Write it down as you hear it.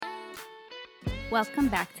Welcome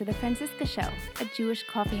back to The Franziska Show, a Jewish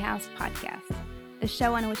coffeehouse podcast, the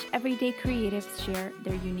show on which everyday creatives share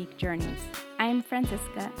their unique journeys. I am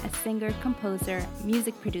Franziska, a singer, composer,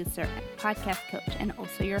 music producer, podcast coach, and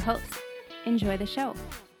also your host. Enjoy the show.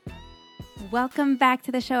 Welcome back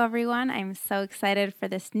to the show, everyone. I'm so excited for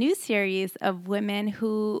this new series of women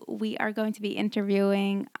who we are going to be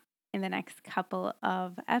interviewing in the next couple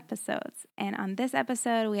of episodes. And on this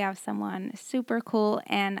episode, we have someone super cool,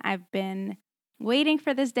 and I've been waiting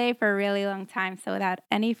for this day for a really long time. So without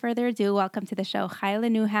any further ado, welcome to the show, Chayala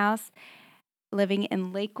Neuhaus, living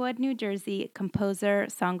in Lakewood, New Jersey, composer,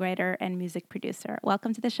 songwriter, and music producer.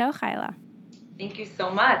 Welcome to the show, Chayala. Thank you so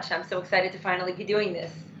much. I'm so excited to finally be doing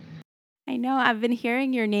this. I know, I've been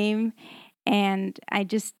hearing your name, and I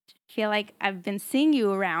just feel like I've been seeing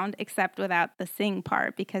you around, except without the sing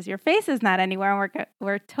part, because your face is not anywhere, and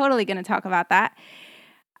we're totally going to talk about that.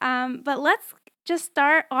 But let's just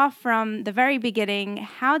start off from the very beginning.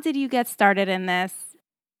 How did you get started in this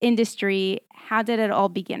industry? How did it all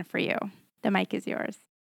begin for you? The mic is yours.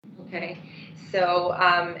 Okay. So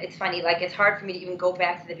it's funny, like it's hard for me to even go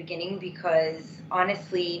back to the beginning because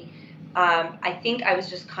honestly, I think I was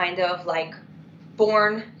just kind of like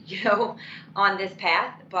born, on this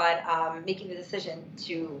path, but making the decision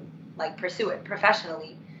to like pursue it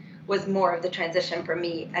professionally was more of the transition for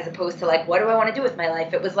me as opposed to like, what do I want to do with my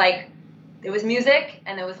life? It was like, there was music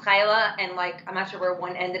and there was Chayala, and like, I'm not sure where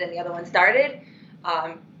one ended and the other one started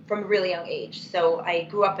from a really young age. So I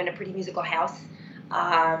grew up in a pretty musical house.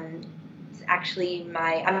 It's actually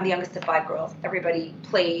I'm the youngest of 5 girls. Everybody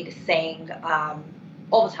played, sang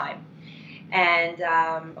all the time. And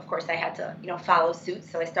of course I had to, follow suit.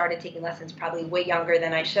 So I started taking lessons probably way younger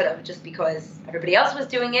than I should have, just because everybody else was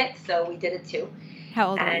doing it. So we did it too. How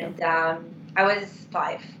old were you? And I was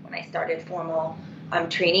 5 when I started formal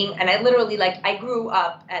training. And I literally, I grew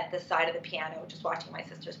up at the side of the piano, just watching my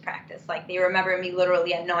sisters practice. Like, they remember me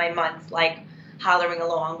literally at 9 months, hollering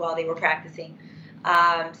along while they were practicing.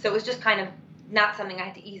 So it was just kind of not something I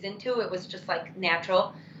had to ease into. It was just,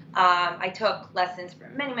 natural. I took lessons for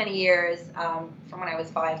many, many years, from when I was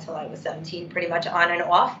 5 till I was 17, pretty much on and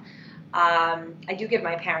off. I do give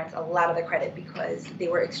my parents a lot of the credit because they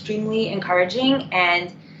were extremely encouraging,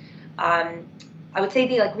 and I would say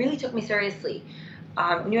they really took me seriously.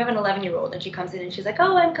 When you have an 11-year-old and she comes in and she's like,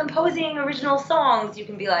 "Oh, I'm composing original songs," you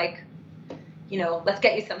can be like, let's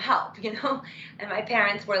get you some help, And my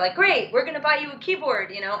parents were like, "Great, we're going to buy you a keyboard,"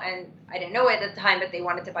 and I didn't know it at the time, but they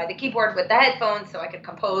wanted to buy the keyboard with the headphones so I could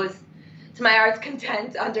compose to my heart's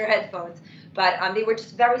content under headphones. But they were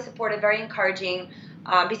just very supportive, very encouraging.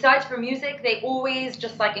 Besides for music, they always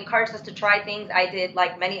just encouraged us to try things. I did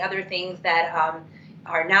many other things that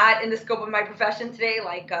are not in the scope of my profession today,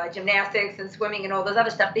 like gymnastics and swimming and all those other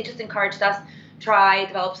stuff. They just encouraged us, try,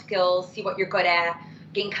 develop skills, see what you're good at,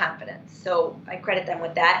 gain confidence. So I credit them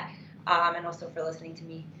with that, and also for listening to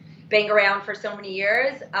me bang around for so many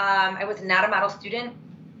years. I was not a model student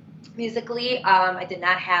musically. I did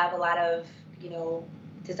not have a lot of,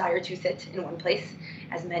 desire to sit in one place,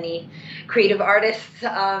 as many creative artists,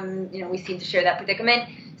 we seem to share that predicament.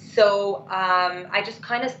 So I just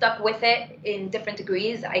kind of stuck with it in different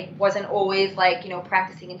degrees. I wasn't always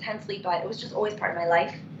practicing intensely, but it was just always part of my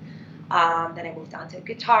life. Then I moved on to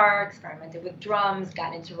guitar, experimented with drums,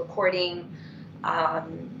 got into recording,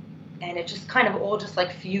 and it just kind of all just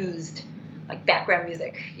fused, background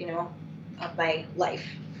music, of my life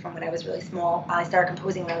from when I was really small. I started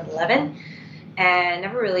composing when I was 11 and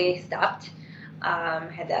never really stopped.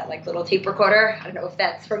 Had that little tape recorder. I don't know if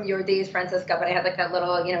that's from your days, Franziska, but I had that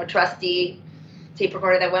little, trusty tape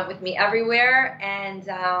recorder that went with me everywhere. And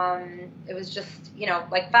it was just,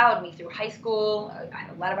 followed me through high school. I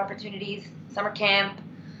had a lot of opportunities, summer camp.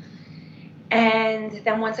 And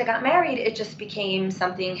then once I got married, it just became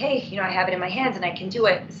something, hey, I have it in my hands and I can do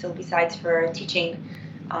it. So besides for teaching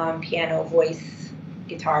piano, voice,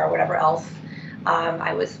 guitar, whatever else,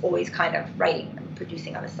 I was always kind of writing and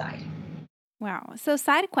producing on the side. Wow. So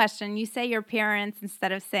side question, you say your parents,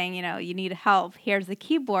 instead of saying, you need help, here's the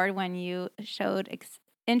keyboard, when you showed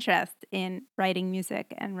interest in writing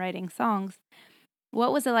music and writing songs,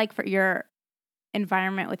 what was it like for your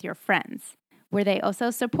environment with your friends? Were they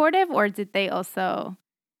also supportive, or did they also,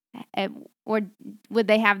 or would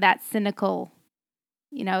they have that cynical,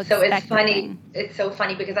 So it's funny. thing? It's so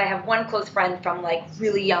funny because I have one close friend from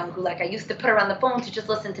really young who I used to put her on the phone to just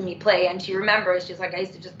listen to me play, and she remembers. She's like, I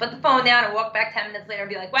used to just put the phone down and walk back 10 minutes later and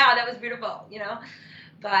be like, wow, that was beautiful,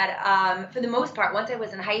 But for the most part, once I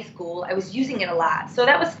was in high school, I was using it a lot, so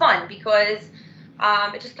that was fun because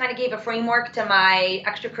it just kind of gave a framework to my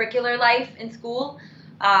extracurricular life in school.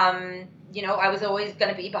 I was always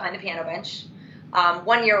going to be behind the piano bench.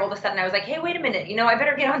 One year, all of a sudden, I was like, hey, wait a minute, I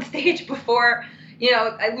better get on stage before,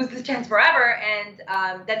 I lose this chance forever. And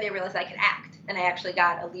then they realized I could act. And I actually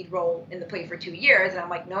got a lead role in the play for 2 years. And I'm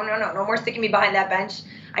like, no more sticking me behind that bench.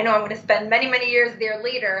 I know I'm going to spend many, many years there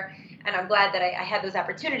later. And I'm glad that I had those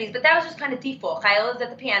opportunities. But that was just kind of default. Chayala's at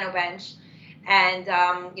the piano bench. And,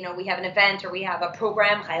 we have an event or we have a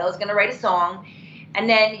program. Chayala's going to write a song. And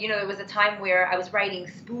then, there was a time where I was writing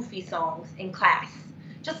spoofy songs in class,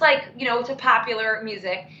 just like, to popular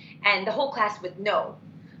music. And the whole class would know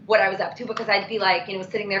what I was up to because I'd be like,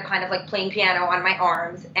 sitting there kind of like playing piano on my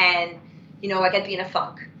arms and, like I'd be in a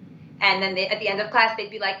funk. And then at the end of class, they'd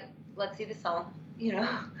be like, let's see the song,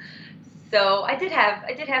 So I did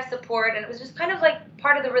have support, and it was just kind of like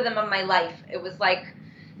part of the rhythm of my life. It was like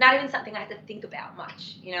not even something I had to think about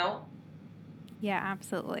much, Yeah,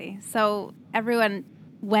 absolutely. So everyone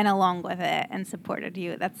went along with it and supported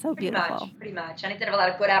you. That's so beautiful. Pretty much. And I did have a lot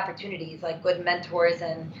of good opportunities, like good mentors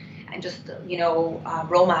and just,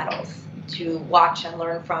 role models to watch and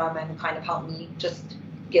learn from and kind of help me just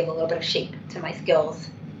give a little bit of shape to my skills.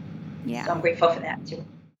 Yeah. So I'm grateful for that too.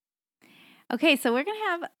 Okay, so we're going to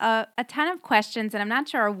have a ton of questions, and I'm not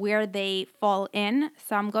sure where they fall in.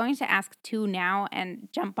 So I'm going to ask two now and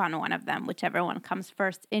jump on one of them, whichever one comes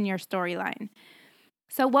first in your storyline.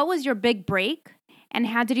 So what was your big break, and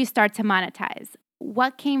how did you start to monetize?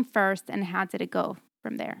 What came first, and how did it go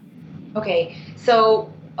from there? Okay,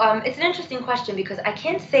 so it's an interesting question because I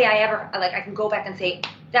can't say I can go back and say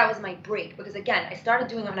that was my break. Because again, I started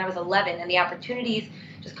doing it when I was 11, and the opportunities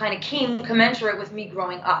just kind of came commensurate with me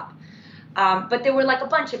growing up. But there were like a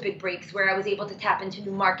bunch of big breaks where I was able to tap into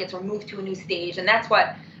new markets or move to a new stage. And that's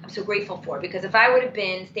what I'm so grateful for, because if I would have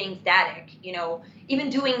been staying static, even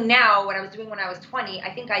doing now what I was doing when I was 20,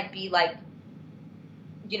 I think I'd be like,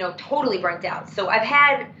 totally burnt out. So I've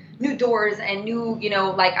had new doors and new,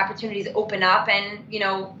 like opportunities open up, and,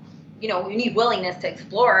 you need willingness to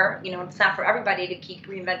explore. It's not for everybody to keep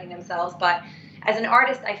reinventing themselves. But as an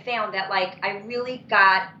artist, I found that like I really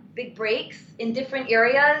got big breaks in different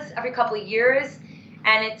areas every couple of years,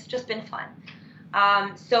 and it's just been fun.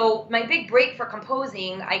 So my big break for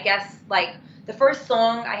composing, I guess, like the first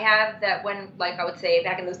song I have that when, like I would say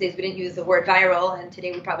back in those days, we didn't use the word viral, and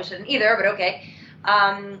today we probably shouldn't either, but okay.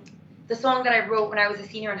 The song that I wrote when I was a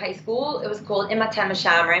senior in high school, it was called Imatem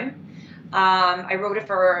Mishamrim. I wrote it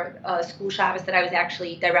for a school Shabbos that I was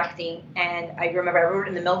actually directing, and I remember I wrote it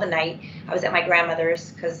in the middle of the night. I was at my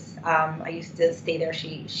grandmother's because I used to stay there.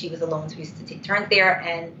 She was alone, so we used to take turns there.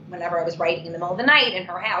 And whenever I was writing in the middle of the night in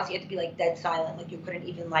her house, you had to be like dead silent, like you couldn't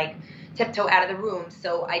even like tiptoe out of the room.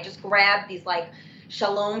 So I just grabbed these like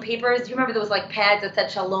shalom papers. Do you remember those like pads that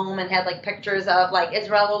said shalom and had like pictures of like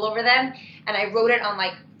Israel all over them? And I wrote it on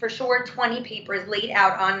like for sure 20 papers laid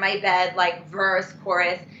out on my bed, like verse,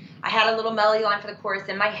 chorus. I had a little melody line for the chorus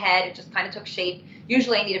in my head. It just kind of took shape.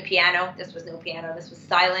 Usually I need a piano. This was no piano. This was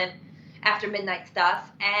silent after midnight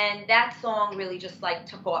stuff. And that song really just like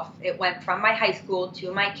took off. It went from my high school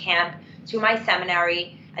to my camp to my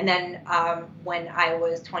seminary. And then when I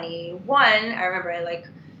was 21, I remember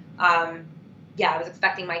I was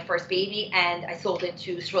expecting my first baby, and I sold it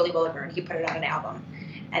to Shirley Williburn. He put it on an album.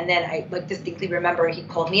 And then I like distinctly remember he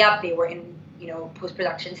called me up. They were in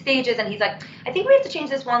post-production stages, and he's like, I think we have to change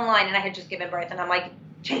this one line. And I had just given birth, and I'm like,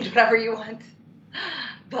 change whatever you want.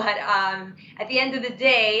 But at the end of the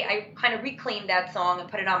day, I kind of reclaimed that song and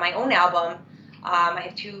put it on my own album. I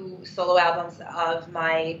have 2 solo albums of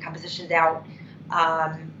my compositions out,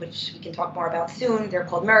 which we can talk more about soon. They're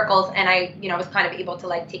called Miracles, and I was kind of able to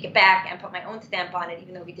like take it back and put my own stamp on it,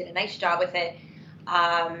 even though we did a nice job with it.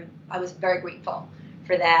 I was very grateful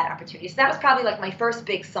for that opportunity. So that was probably like my first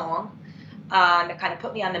big song. That kind of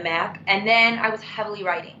put me on the map. And then I was heavily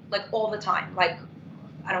writing, like all the time. Like,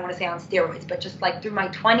 I don't want to say on steroids, but just like through my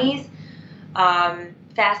 20s,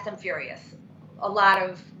 fast and furious. A lot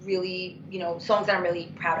of really, songs that I'm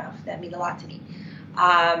really proud of that mean a lot to me.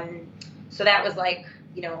 So that was like,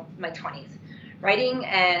 my 20s, writing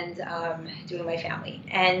and doing my family.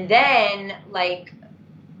 And then like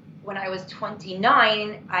when I was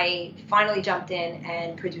 29, I finally jumped in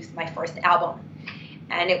and produced my first album.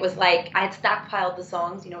 And it was like I had stockpiled the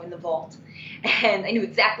songs, in the vault, and I knew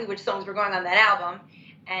exactly which songs were going on that album.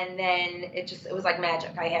 And then it was like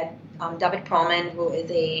magic. I had Dovid Pearlman, who is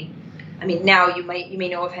now you may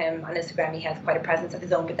know of him on Instagram. He has quite a presence of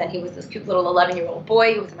his own. But then he was this cute little 11-year-old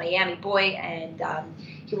boy who was a Miami boy, and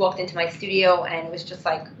he walked into my studio, and it was just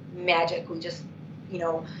like magic. We just,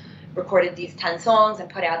 recorded these 10 songs and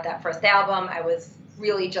put out that first album. I was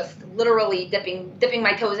really just literally dipping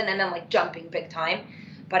my toes in and then like jumping big time.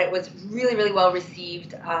 But it was really, really well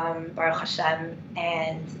received, Baruch Hashem,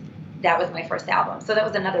 and that was my first album. So that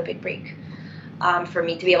was another big break for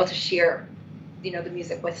me to be able to share, the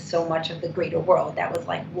music with so much of the greater world. That was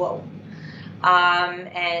like, whoa.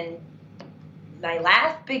 And my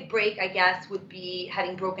last big break, I guess, would be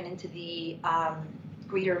having broken into the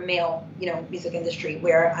greater male, music industry,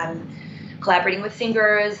 where I'm collaborating with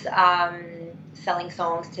singers, selling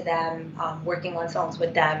songs to them, working on songs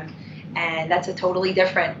with them. And that's a totally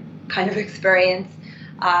different kind of experience.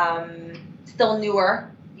 Still newer,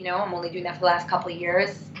 I'm only doing that for the last couple of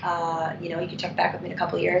years. You can check back with me in a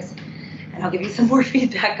couple of years and I'll give you some more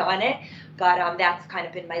feedback on it. But that's kind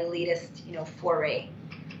of been my latest, foray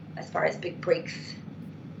as far as big breaks.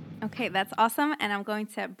 Okay, that's awesome. And I'm going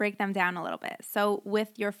to break them down a little bit. So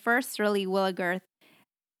with your first really Willa Girth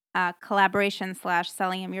collaboration /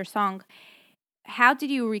 selling him your song, how did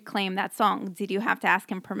you reclaim that song? Did you have to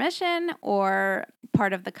ask him permission, or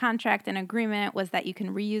part of the contract and agreement was that you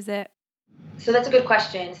can reuse it? So that's a good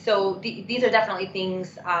question. So these are definitely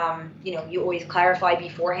things, you always clarify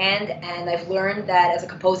beforehand. And I've learned that as a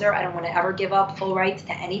composer, I don't want to ever give up full rights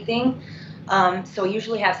to anything. So I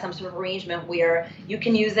usually have some sort of arrangement where you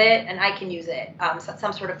can use it and I can use it. So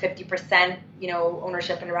some sort of 50%,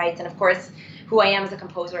 ownership and rights. And of course, who I am as a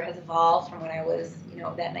composer has evolved from when I was,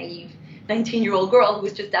 that naive 19-year-old girl who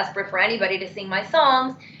was just desperate for anybody to sing my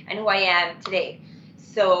songs, and who I am today.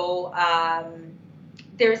 So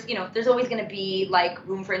there's always going to be like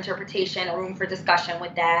room for interpretation or room for discussion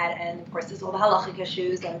with that. And of course, there's all the halachic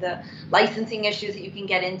issues and the licensing issues that you can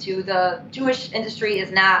get into. The Jewish industry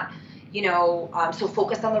is not, so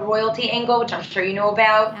focused on the royalty angle, which I'm sure you know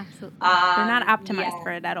about. Absolutely. They're not optimized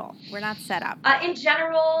for it at all. We're not set up. In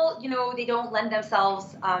general, they don't lend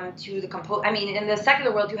themselves to the in the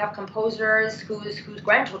secular world, you have composers whose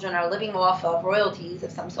grandchildren are living off of royalties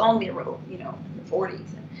of some song they wrote, in the 40s.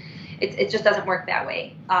 It just doesn't work that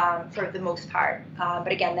way for the most part.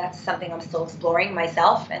 But again, that's something I'm still exploring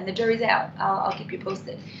myself, and the jury's out. I'll keep you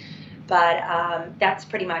posted. But that's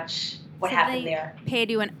pretty much what happened there. He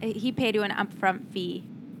paid you an upfront fee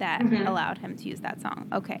that allowed him to use that song.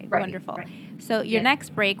 Okay, right, wonderful. Right. So your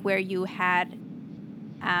next break, where you had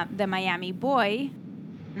the Miami boy,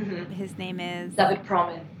 his name is Dovid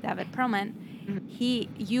Pearlman.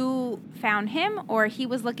 You found him, or he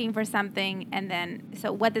was looking for something, and then,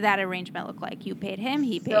 so what did that arrangement look like? You paid him,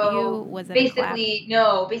 he paid you, was it basically,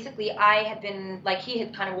 no, basically I had been, he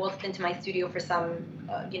had kind of waltzed into my studio for some,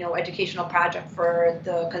 educational project for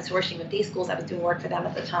the consortium of day schools. I was doing work for them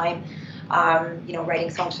at the time, writing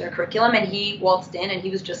songs for their curriculum, and he waltzed in, and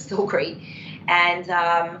he was just so great. And,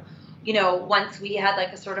 once we had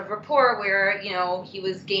a sort of rapport where, he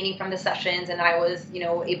was gaining from the sessions and I was,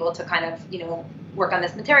 able to kind of, work on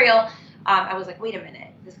this material, I was like, wait a minute,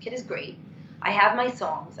 this kid is great. I have my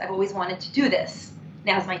songs. I've always wanted to do this.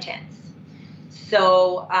 Now's my chance.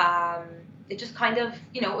 So it just kind of,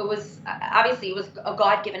 it was, obviously it was a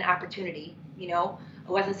God-given opportunity, It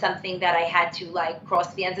wasn't something that I had to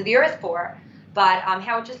cross the ends of the earth for, but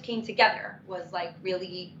how it just came together was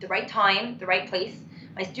really the right time, the right place.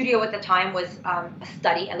 My studio at the time was a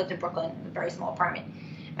study. I lived in Brooklyn, in a very small apartment.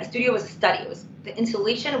 My studio was a study. The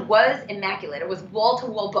insulation was immaculate. It was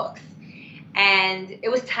wall-to-wall books, and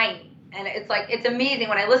it was tiny. And it's amazing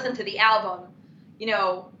when I listen to the album,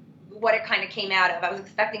 what it kind of came out of. I was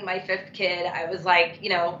expecting my fifth kid. I was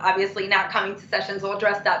obviously not coming to sessions all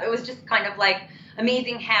dressed up. It was just kind of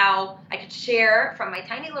amazing how I could share from my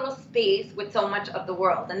tiny little space with so much of the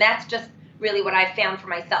world. And that's just really what I found for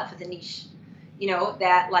myself as a niche.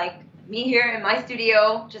 That me here in my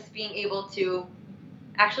studio, just being able to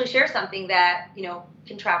actually share something that,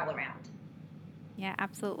 can travel around. Yeah,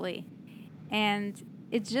 absolutely. And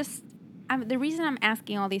it's just, the reason I'm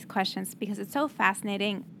asking all these questions, because it's so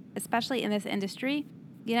fascinating, especially in this industry.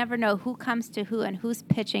 You never know who comes to who and who's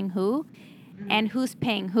pitching who and who's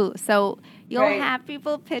paying who. So you'll have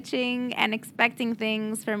people pitching and expecting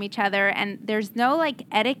things from each other, and there's no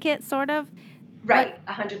etiquette sort of. Right,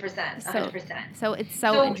 100%, 100%. So it's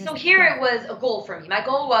so interesting. So here it was a goal for me. My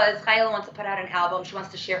goal was, Chayala wants to put out an album. She wants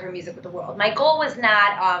to share her music with the world. My goal was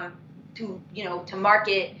not to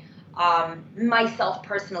market myself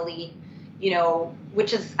personally,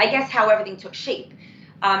 which is, I guess, how everything took shape.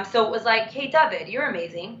 So it was hey, Dovid, you're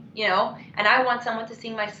amazing, and I want someone to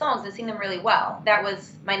sing my songs and sing them really well. That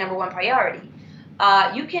was my number one priority.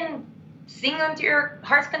 You can sing them to your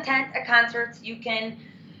heart's content at concerts. You can,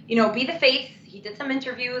 be the face. He did some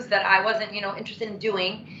interviews that I wasn't, interested in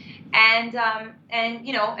doing, and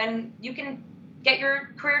you can get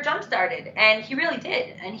your career jump started. And he really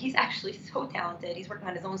did. And he's actually so talented. He's working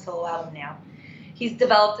on his own solo album now. He's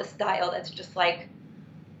developed a style that's just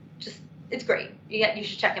it's great. You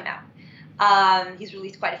should check him out. He's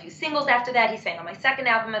released quite a few singles after that. He sang on my second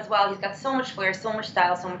album as well. He's got so much flair, so much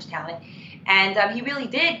style, so much talent. And he really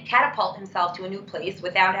did catapult himself to a new place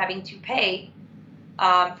without having to pay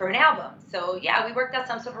for an album. So yeah, we worked out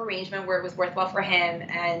some sort of arrangement where it was worthwhile for him,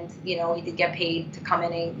 and he did get paid to come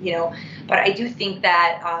in, and but I do think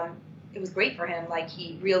that it was great for him. Like,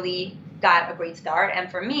 he really got a great start, and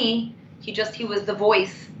for me, he was the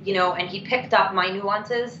voice, and he picked up my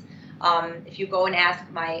nuances. If you go and ask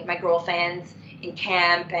my girl fans in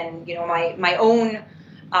camp, and my own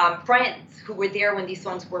friends who were there when these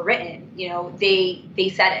songs were written,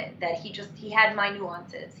 they said it, that he had my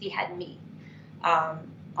nuances, he had me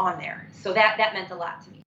on there. So that meant a lot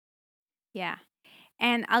to me. Yeah.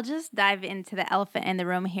 And I'll just dive into the elephant in the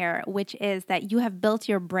room here, which is that you have built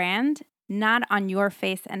your brand not on your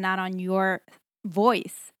face and not on your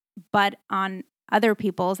voice, but on other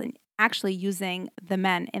people's, and actually using the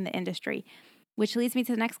men in the industry, which leads me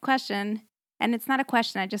to the next question. And it's not a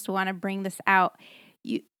question, I just want to bring this out.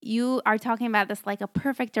 You are talking about this like a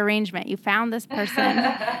perfect arrangement. You found this person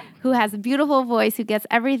who has a beautiful voice, who gets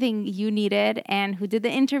everything you needed, and who did the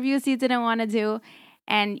interviews you didn't want to do,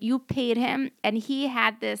 and you paid him, and he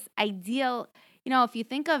had this ideal, if you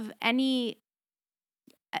think of any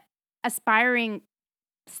aspiring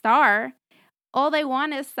star, all they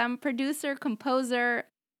want is some producer, composer,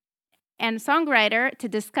 and songwriter to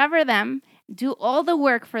discover them, do all the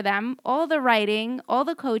work for them, all the writing, all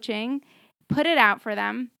the coaching, put it out for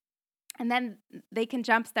them, and then they can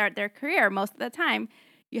jumpstart their career. Most of the time,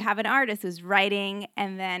 you have an artist who's writing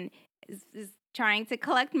and then is trying to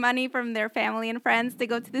collect money from their family and friends to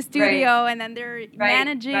go to the studio, and then they're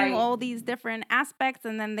managing all these different aspects,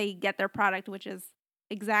 and then they get their product, which is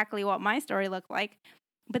exactly what my story looked like.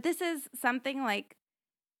 But this is something like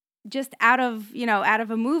just out of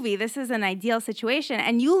a movie. This is an ideal situation,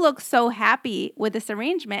 and you look so happy with this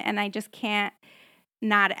arrangement, and I just can't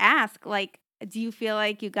not ask, like, do you feel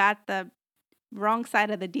like you got the wrong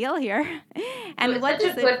side of the deal here? And it's such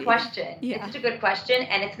a good question. Yeah. It's such a good question,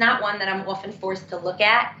 and it's not one that I'm often forced to look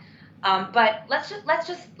at. But let's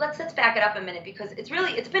back it up a minute, because it's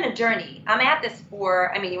been a journey. I'm at this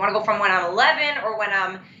for, you want to go from when I'm 11 or when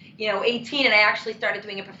I'm 18 and I actually started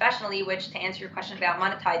doing it professionally, which, to answer your question about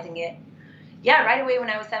monetizing it, yeah, right away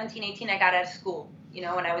when I was 17, 18, I got out of school, and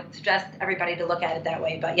I would suggest everybody to look at it that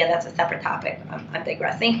way. But yeah, that's a separate topic. I'm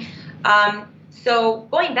digressing. So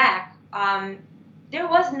going back, there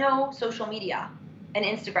was no social media and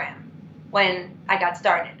Instagram when I got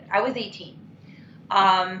started. I was 18.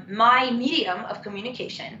 My medium of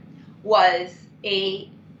communication was a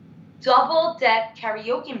double-deck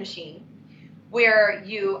karaoke machine, where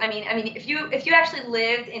if you actually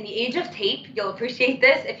lived in the age of tape, you'll appreciate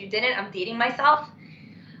this. If you didn't, I'm dating myself.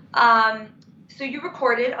 So you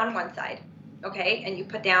recorded on one side, okay, and you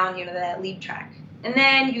put down, that lead track, and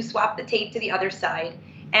then you swap the tape to the other side,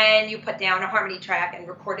 and you put down a harmony track and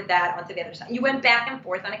recorded that onto the other side. You went back and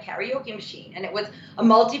forth on a karaoke machine, and it was a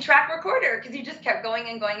multi-track recorder, because you just kept going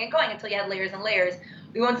and going and going until you had layers and layers.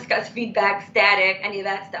 We won't discuss feedback, static, any of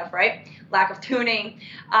that stuff, right? Lack of tuning.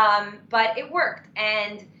 But it worked,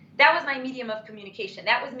 and that was my medium of communication.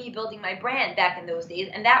 That was me building my brand back in those days,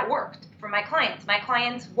 and that worked for my clients. My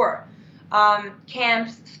clients were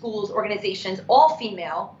camps, schools, organizations, all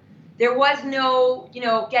female. There was no,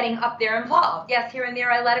 getting up there involved. Yes, here and there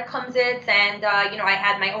I let it come zits, and, I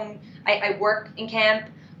had my own, I worked in camp,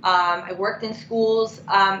 I worked in schools,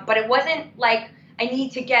 but it wasn't like I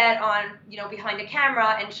need to get on, behind a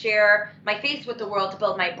camera and share my face with the world to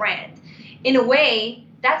build my brand. In a way,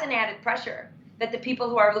 that's an added pressure that the people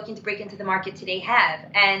who are looking to break into the market today have.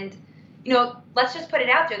 And, let's just put it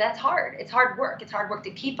out there. That's hard. It's hard work. It's hard work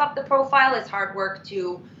to keep up the profile. It's hard work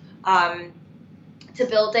to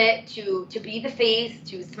build it, to be the face,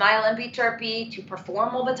 to smile and be chirpy, to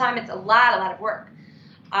perform all the time. It's a lot of work.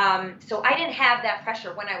 So I didn't have that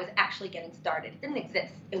pressure when I was actually getting started. It didn't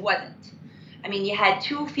exist. It wasn't. You had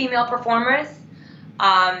two female performers.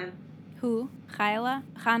 Who? Chayala?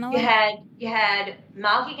 You had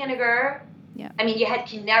Malki Ginniger. Yeah. You had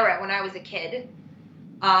Kinneret when I was a kid.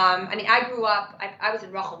 I grew up, I was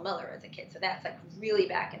in Rachel Miller as a kid, so that's like really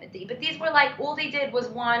back in the day. But these were like, all they did was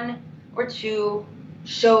 1 or 2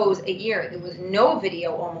 shows a year. There was no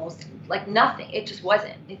video, almost, like nothing. It just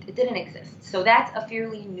wasn't. It didn't exist. So that's a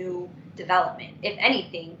fairly new development. If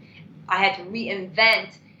anything, I had to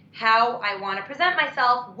reinvent how I want to present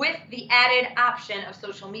myself with the added option of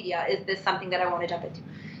social media. Is this something that I want to jump into?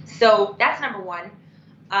 So that's number one.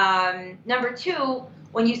 Number two,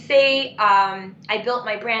 when you say I built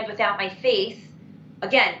my brand without my face,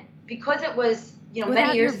 again, because it was, without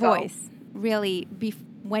many years your ago. voice, really,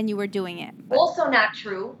 when you were doing it. But. Also not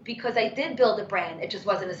true, because I did build a brand. It just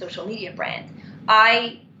wasn't a social media brand.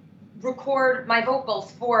 I record my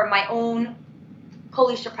vocals for my own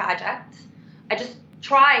Kolisha project. I just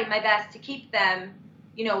try my best to keep them,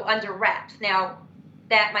 under wraps. Now,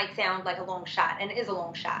 that might sound like a long shot, and it is a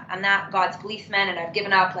long shot. I'm not God's policeman, and I've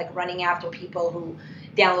given up running after people who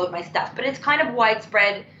download my stuff. But it's kind of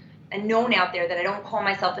widespread and known out there that I don't call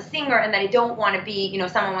myself a singer, and that I don't want to be,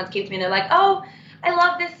 someone once came to me and they're like, oh, I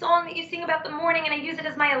love this song that you sing about the morning, and I use it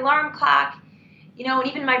as my alarm clock, and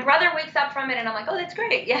even my brother wakes up from it, and I'm like, oh, that's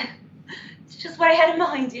great, yeah. It's just what I had in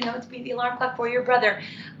mind, to be the alarm clock for your brother.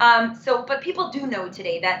 But people do know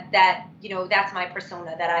today that that's my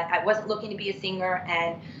persona, that I wasn't looking to be a singer,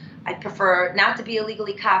 and I prefer not to be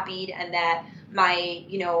illegally copied, and that my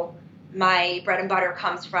bread and butter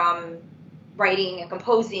comes from writing and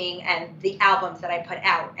composing and the albums that I put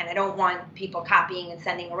out. And I don't want people copying and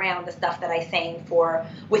sending around the stuff that I sang for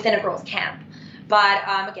within a girls' camp. But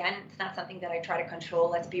again, it's not something that I try to control.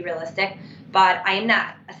 Let's be realistic. But I am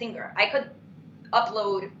not a singer. I could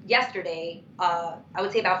upload yesterday, I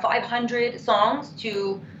would say about 500 songs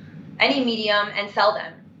to any medium and sell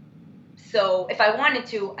them. So if I wanted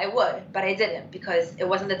to, I would, but I didn't, because it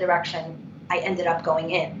wasn't the direction I ended up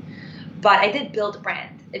going in. But I did build a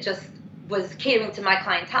brand. It just was catering to my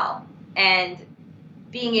clientele, and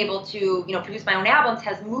being able to produce my own albums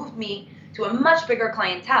has moved me to a much bigger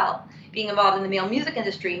clientele. Being involved in the male music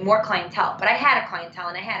industry, more clientele, but I had a clientele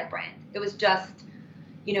and I had a brand. It was just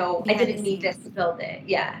I didn't need this to build it.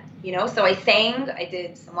 So I sang, I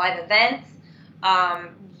did some live events,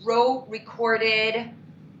 wrote, recorded.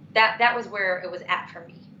 That was where it was at for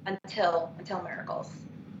me until Miracles.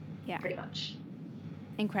 Yeah, pretty much.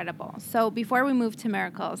 Incredible. So before we move to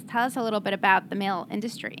Miracles, tell us a little bit about the male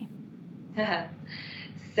industry.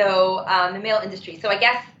 So the male industry. So I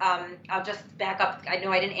guess I'll just back up. I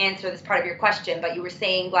know I didn't answer this part of your question, but you were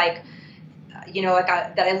saying that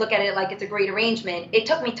I look at it like it's a great arrangement. It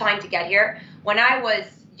took me time to get here. When I was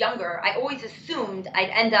younger, I always assumed I'd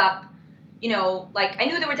end up, I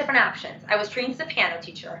knew there were different options. I was trained as a piano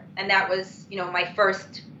teacher, and that was, my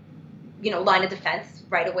first, line of defense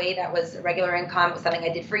right away. That was a regular income. It was something I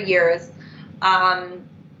did for years. I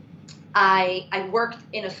worked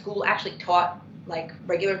in a school, actually taught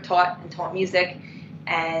music,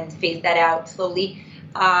 and phased that out slowly.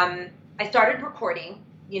 I started recording,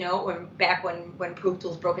 back when Pro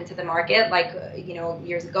Tools broke into the market,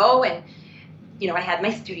 years ago, and, I had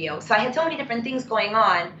my studio. So I had so many different things going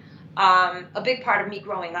on. A big part of me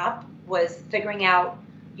growing up was figuring out,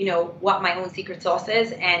 what my own secret sauce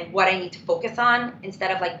is and what I need to focus on, instead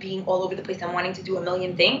of being all over the place and wanting to do a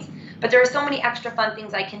million things. But there are so many extra fun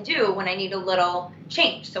things I can do when I need a little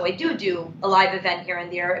change. So I do a live event here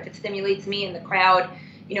and there. If it stimulates me and the crowd,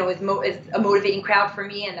 is a motivating crowd for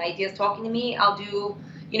me and the ideas talking to me, I'll do,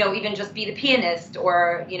 even just be the pianist,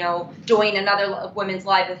 or, join another women's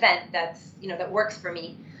live event that's, that works for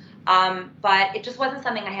me. But it just wasn't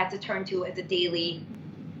something I had to turn to as a daily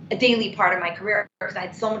part of my career, because I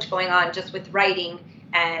had so much going on just with writing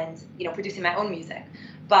and, producing my own music.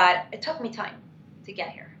 But it took me time to get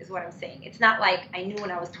here, is what I'm saying. It's not like I knew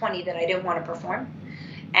when I was 20 that I didn't want to perform.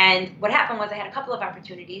 And what happened was I had a couple of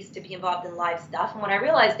opportunities to be involved in live stuff. And what I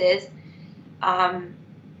realized is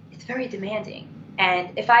it's very demanding.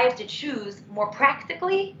 And if I have to choose more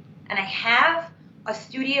practically, and I have a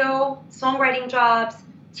studio, songwriting jobs,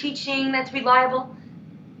 teaching that's reliable,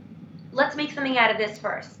 let's make something out of this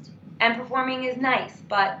first. And performing is nice,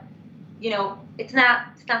 but it's not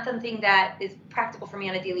something that is practical for me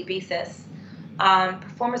on a daily basis.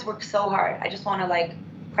 Performers work so hard. I just want to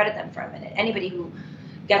credit them for a minute. Anybody who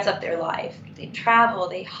gets up there live, they travel,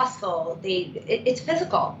 they hustle, it's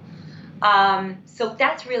physical. So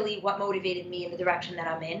that's really what motivated me in the direction that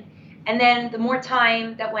I'm in. And then the more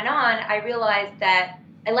time that went on, I realized that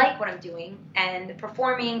I like what I'm doing, and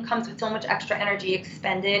performing comes with so much extra energy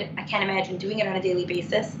expended. I can't imagine doing it on a daily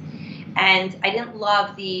basis. And I didn't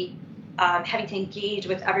love the having to engage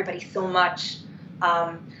with everybody so much.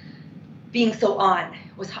 Being so on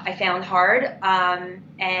I found hard.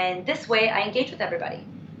 And this way I engage with everybody,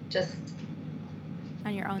 just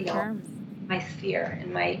on your own terms. My sphere,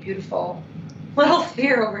 in my beautiful little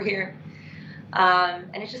sphere over here.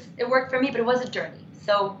 And it worked for me, but it was a journey.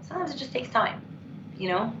 So sometimes it just takes time.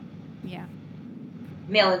 Yeah.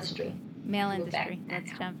 Male industry.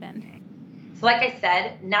 Let's jump in. So like I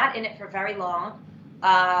said, not in it for very long.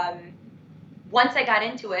 Once I got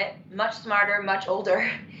into it, much smarter, much older,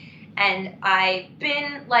 and I've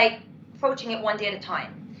been approaching it one day at a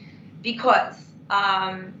time, because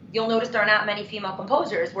you'll notice there are not many female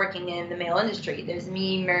composers working in the male industry. There's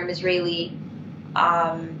me, Miriam Israeli,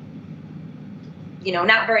 Not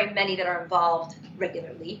very many that are involved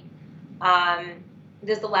regularly.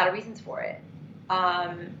 There's a lot of reasons for it.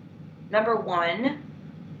 Number one,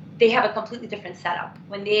 they have a completely different setup.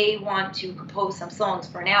 When they want to compose some songs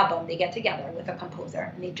for an album, they get together with a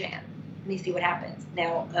composer and they jam and they see what happens.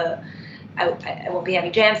 Now, I won't be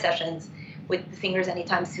having jam sessions with the singers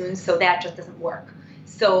anytime soon, so that just doesn't work.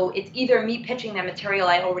 So it's either me pitching that material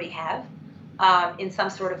I already have in some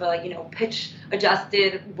sort of a pitch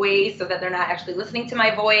adjusted way, so that they're not actually listening to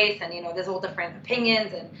my voice, and there's all different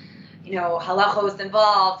opinions and halachos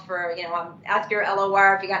involved for ask your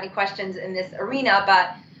LOR if you got any questions in this arena,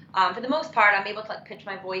 but for the most part, I'm able to pitch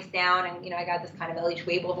my voice down, and I got this kind of Ellie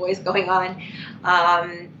Schwabel voice going on,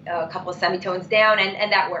 a couple of semitones down,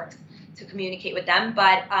 and that works to communicate with them.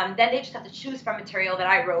 But then they just have to choose from material that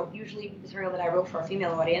I wrote, usually material that I wrote for a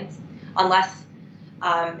female audience, unless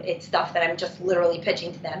it's stuff that I'm just literally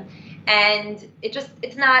pitching to them. And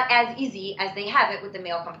it's not as easy as they have it with the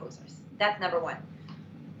male composers. That's number one.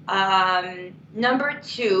 Number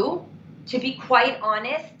two, to be quite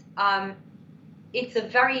honest, it's a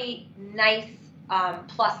very nice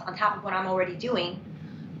plus on top of what I'm already doing.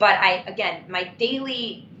 But my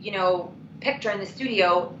daily, picture in the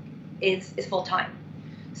studio is full time.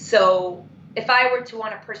 So if I were to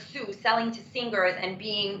want to pursue selling to singers and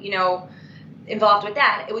being, involved with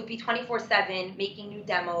that, it would be 24/7, making new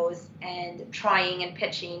demos and trying and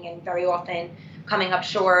pitching, and very often coming up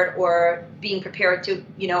short or being prepared to,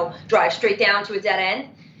 drive straight down to a dead end.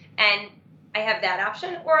 And I have that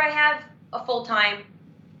option, or I have a full-time,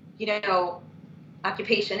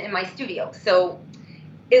 occupation in my studio. So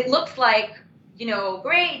it looks like,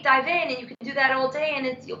 great, dive in and you can do that all day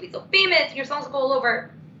and you'll be so famous, your songs will go all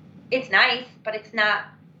over. It's nice, but it's not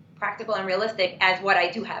practical and realistic as what I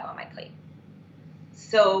do have on my plate.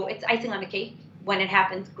 So it's icing on the cake. When it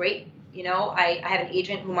happens, great. I have an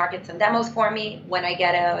agent who markets some demos for me. When I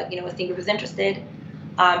get a singer who's interested,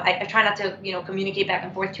 I try not to, communicate back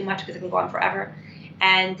and forth too much because it can go on forever.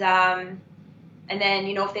 And then,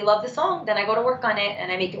 if they love the song, then I go to work on it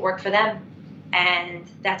and I make it work for them. And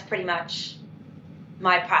that's pretty much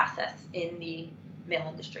my process in the male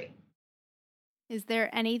industry. Is there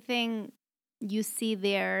anything you see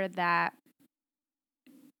there that,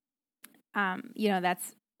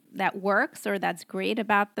 that works or that's great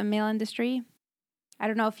about the male industry? I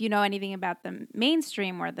don't know if you know anything about the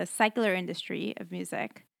mainstream or the secular industry of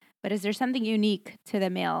music, but is there something unique to the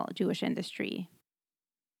male Jewish industry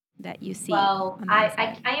that you see? Well,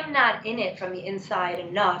 I am not in it from the inside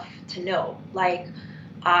enough to know. Like,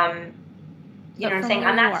 you know what I'm saying?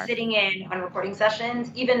 I'm not sitting in on recording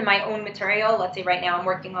sessions. Even my own material, let's say right now I'm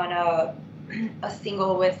working on a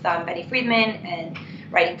single with Benny Friedman and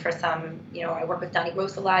writing for some, I work with Donnie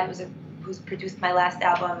Gross a lot, who's produced my last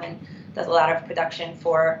album and does a lot of production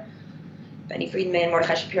for Benny Friedman,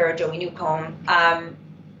 Mordechai Schapiro, Joey Newcomb.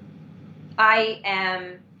 I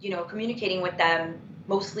am, communicating with them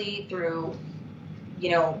mostly through,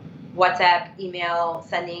 WhatsApp, email,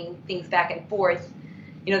 sending things back and forth.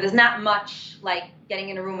 There's not much like getting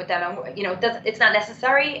in a room with them. It's not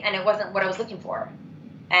necessary, and it wasn't what I was looking for.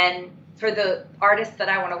 And for the artists that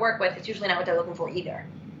I want to work with, it's usually not what they're looking for either.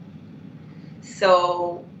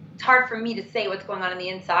 So it's hard for me to say what's going on the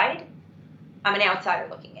inside. I'm an outsider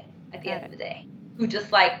looking in at the end of the day, who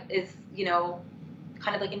just is,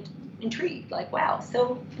 kind of intrigued, wow,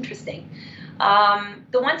 so interesting.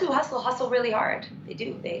 The ones who hustle really hard. They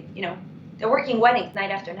do. They're working weddings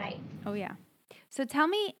night after night. Oh yeah. So tell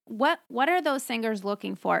me, what are those singers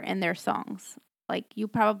looking for in their songs? Like, you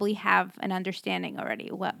probably have an understanding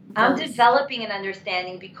already. I'm developing an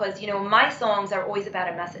understanding because, my songs are always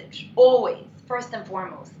about a message. Always, first and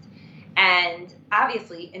foremost. And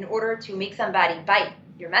obviously, in order to make somebody bite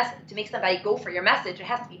your message, to make somebody go for your message, it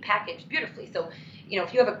has to be packaged beautifully. So,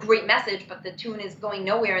 if you have a great message, but the tune is going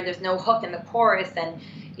nowhere and there's no hook in the chorus and,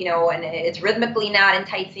 and it's rhythmically not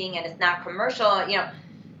enticing and it's not commercial,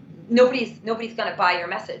 nobody's going to buy your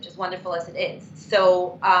message, as wonderful as it is.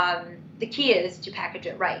 So the key is to package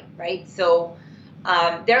it right? So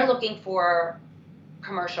they're looking for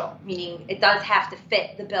commercial, meaning it does have to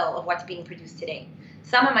fit the bill of what's being produced today.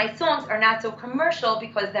 Some of my songs are not so commercial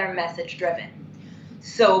because they're message driven.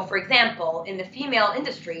 So, for example, in the female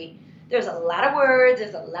industry, there's a lot of words,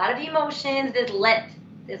 there's a lot of emotions, there's length.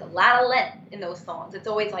 There's a lot of length in those songs. It's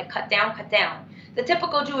always cut down, cut down. The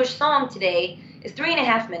typical Jewish song today is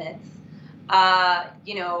 3.5 minutes.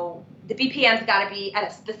 The BPM's got to be at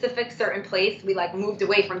a specific certain place. We moved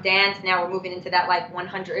away from dance. Now we're moving into that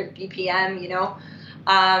 100 BPM,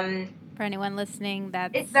 For anyone listening,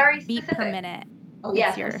 that's it's very beat specific. per minute. Oh,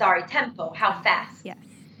 yes, I'm sorry. Tempo, how fast. Yes.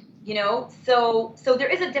 So there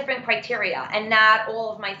is a different criteria, and not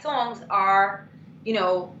all of my songs are,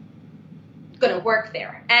 going to work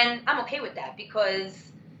there. And I'm okay with that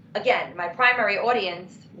because, again, my primary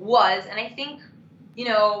audience was, and I think,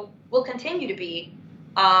 will continue to be,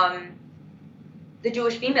 the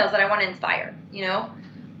Jewish females that I want to inspire,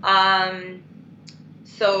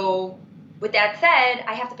 So with that said,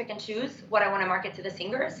 I have to pick and choose what I want to market to the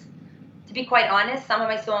singers. To be quite honest, some of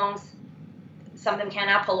my songs, some of them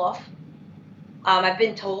cannot pull off. I've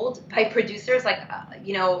been told by producers, like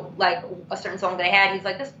a certain song that I had, he's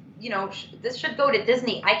like, this should go to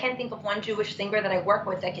Disney. I can't think of one Jewish singer that I work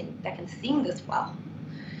with that can sing this well.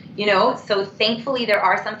 So thankfully there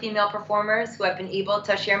are some female performers who I've been able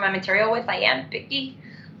to share my material with. I am picky,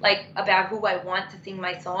 about who I want to sing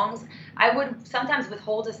my songs. I would sometimes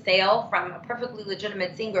withhold a sale from a perfectly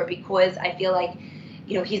legitimate singer because I feel like,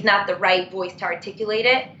 he's not the right voice to articulate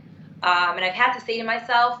it. And I've had to say to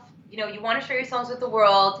myself, you want to share your songs with the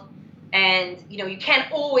world, and, you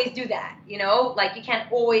can't always do that, you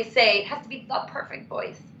can't always say it has to be the perfect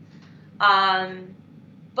voice.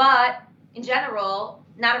 But in general,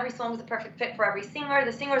 not every song is a perfect fit for every singer.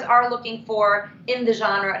 The singers are looking for, in the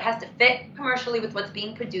genre, it has to fit commercially with what's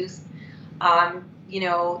being produced.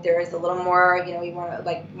 There is a little more, you want to,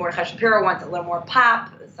 like Mordechai Schapiro wants a little more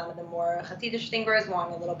pop. Some of the more Hasidic singers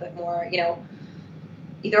want a little bit more,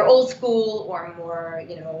 either old school or more,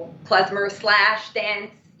 klezmer /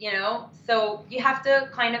 dance, So you have to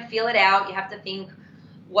kind of feel it out. You have to think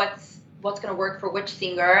what's going to work for which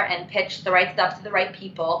singer and pitch the right stuff to the right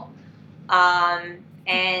people.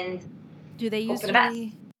 And do they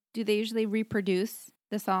usually reproduce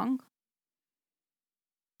the song?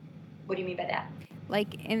 What do you mean by that?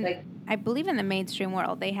 I believe in the mainstream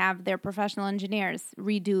world, they have their professional engineers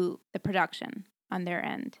redo the production on their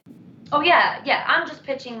end. Oh yeah. I'm just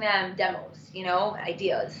pitching them demos,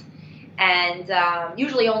 ideas, and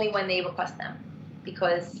usually only when they request them,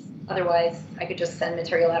 because otherwise I could just send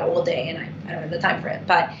material out all day and I don't have the time for it.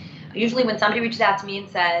 But usually when somebody reaches out to me and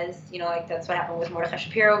says, that's what happened with Mordechai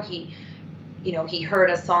Schapiro. He heard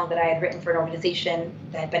a song that I had written for an organization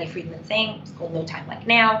that Benny Friedman sang. It's called No Time Like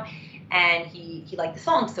Now. And he liked the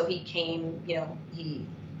song. So he came, he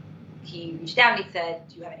reached out and he said,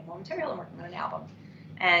 do you have any more material? I'm working on an album.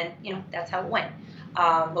 And, that's how it went.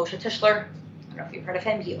 Moshe Tischler, I don't know if you've heard of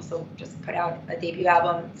him. He also just put out a debut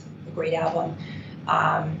album. It's a great album.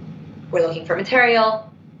 We're looking for material.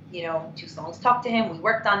 2 songs talked to him. We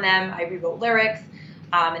worked on them. I rewrote lyrics.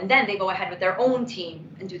 And then they go ahead with their own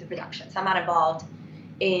team and do the production. So I'm not involved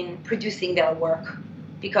in producing their work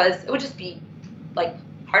because it would just be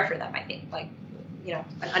hard for them, I think,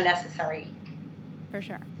 unnecessary. For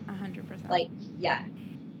sure. 100%. Yeah.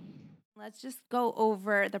 Let's just go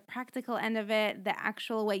over the practical end of it, the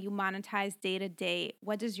actual way you monetize day to day.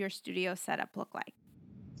 What does your studio setup look like?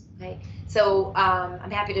 Okay. So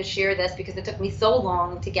I'm happy to share this because it took me so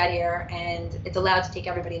long to get here, and it's allowed to take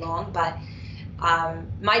everybody long. But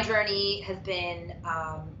my journey has been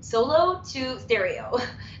solo to stereo,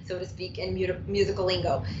 so to speak, in musical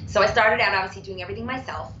lingo. So I started out obviously doing everything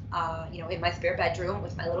myself, in my spare bedroom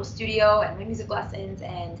with my little studio and my music lessons,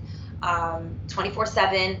 and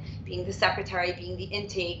 24/7, being the secretary, being the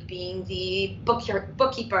intake, being the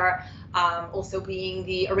bookkeeper, also being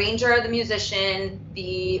the arranger, the musician,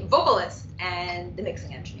 the vocalist, and the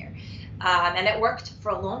mixing engineer. And it worked for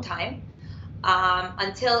a long time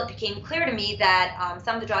until it became clear to me that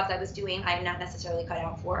some of the jobs I was doing I am not necessarily cut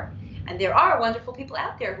out for. And there are wonderful people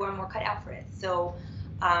out there who are more cut out for it. So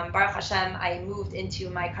Baruch Hashem, I moved into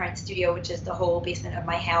my current studio, which is the whole basement of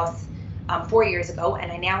my house, 4 years ago, and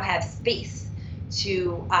I now have space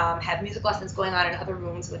to have music lessons going on in other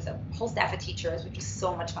rooms with a whole staff of teachers, which is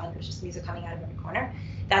so much fun. There's just music coming out of every corner.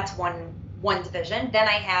 That's one division. Then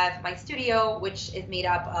I have my studio, which is made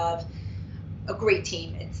up of a great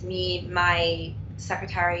team. It's me, my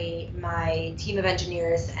secretary, my team of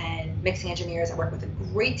engineers and mixing engineers. I work with a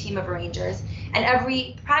great team of arrangers, and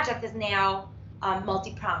every project is now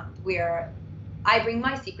multi-pronged, where I bring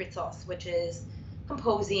my secret sauce, which is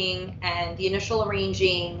composing and the initial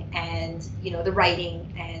arranging and the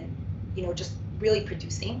writing and just really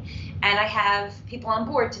producing, and I have people on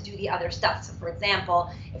board to do the other stuff. So for example,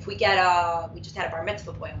 if we just had a bar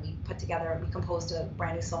mitzvah boy, and we composed a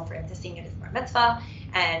brand new song for him to sing at his bar mitzvah,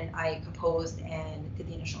 and I composed and did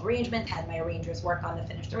the initial arrangement, had my arrangers work on the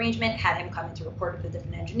finished arrangement, had him come in to record with a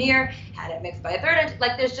different engineer, had it mixed by a third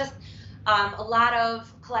there's just a lot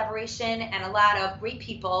of collaboration and a lot of great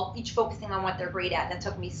people, each focusing on what they're great at. That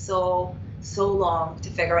took me so long to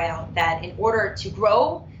figure out that in order to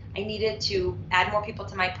grow, I needed to add more people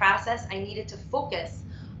to my process. I needed to focus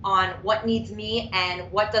on what needs me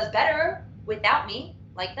and what does better without me,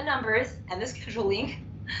 like the numbers and the scheduling.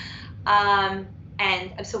 And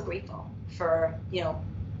I'm so grateful for,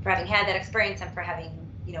 for having had that experience and for having,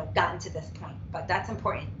 gotten to this point. But that's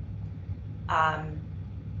important.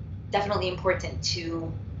 Definitely important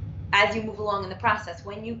to, as you move along in the process,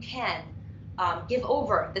 when you can, give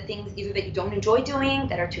over the things either that you don't enjoy doing,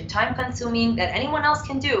 that are too time consuming, that anyone else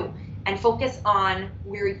can do, and focus on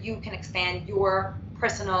where you can expand your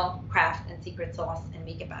personal craft and secret sauce and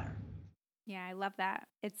make it better. Yeah, I love that.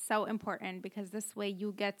 It's so important because this way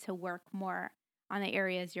you get to work more on the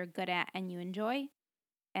areas you're good at and you enjoy.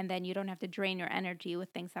 And then you don't have to drain your energy with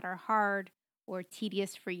things that are hard or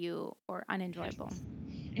tedious for you or unenjoyable.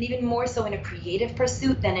 And even more so in a creative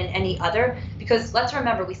pursuit than in any other, because let's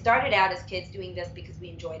remember, we started out as kids doing this because we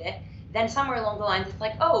enjoyed it. Then somewhere along the lines, it's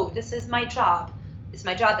like, oh, this is my job. It's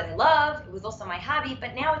my job that I love. It was also my hobby,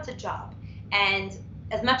 but now it's a job. And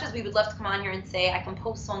as much as we would love to come on here and say, I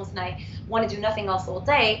compose songs and I want to do nothing else all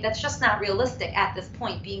day, that's just not realistic at this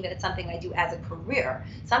point, being that it's something I do as a career.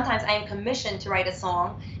 Sometimes I am commissioned to write a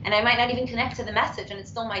song, and I might not even connect to the message, and it's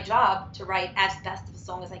still my job to write as best of a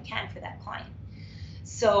song as I can for that client.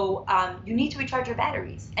 So you need to recharge your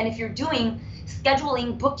batteries. And if you're doing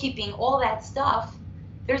scheduling, bookkeeping, all that stuff,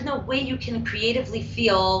 there's no way you can creatively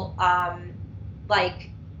feel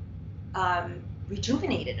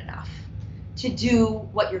rejuvenated enough to do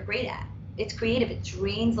what you're great at. It's creative. It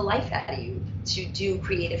drains the life out of you to do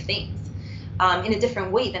creative things in a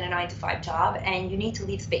different way than a 9-to-5 job. And you need to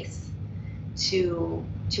leave space to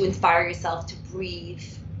inspire yourself, to breathe,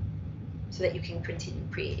 so that you can continue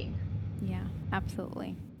creating. Yeah,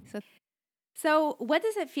 absolutely. So what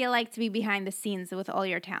does it feel like to be behind the scenes with all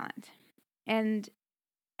your talent? And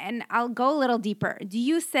I'll go a little deeper. Do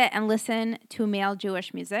you sit and listen to male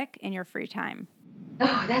Jewish music in your free time?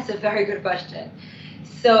 Oh, that's a very good question.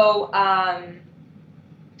 So,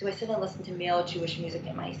 do I sit and listen to male Jewish music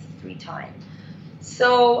in my free time?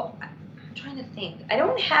 So, I'm trying to think. I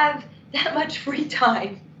don't have that much free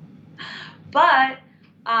time, but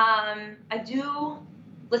I do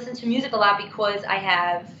listen to music a lot because I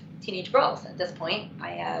have teenage girls at this point.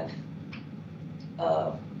 I have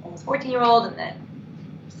almost 14-year-old and then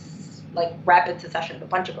like rapid succession of a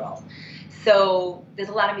bunch of girls. So there's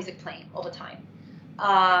a lot of music playing all the time.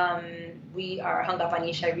 We are hung up on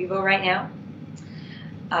Yishai Revo right now,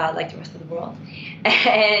 like the rest of the world.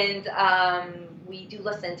 And we do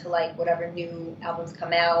listen to like whatever new albums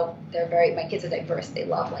come out. My kids are diverse. They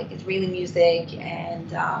love like Israeli music,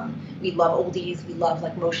 and we love oldies. We love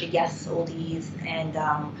like Moshe Yes oldies, and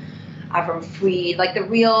Avram Fried, like the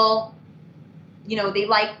real, they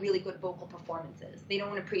like really good vocal performances. They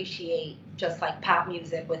don't appreciate just like pop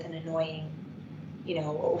music with an annoying,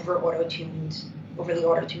 overly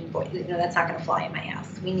auto-tuned voice. That's not going to fly in my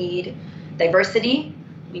house. We need diversity.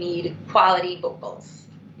 We need quality vocals.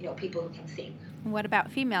 People who can sing. What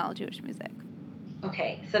about female Jewish music?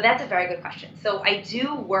 Okay, so that's a very good question. So I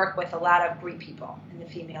do work with a lot of great people in the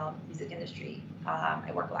female music industry.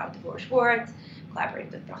 I work a lot with Devorah Schwartz,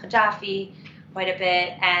 collaborate with Bracha Jaffe quite a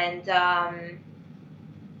bit, and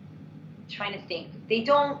trying to think. They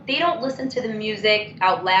don't listen to the music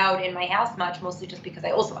out loud in my house much, mostly just because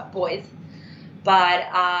I also have boys. But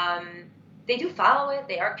they do follow it.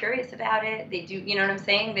 They are curious about it. They do, you know what I'm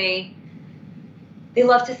saying? They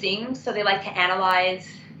love to sing, so they like to analyze,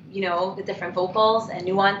 the different vocals and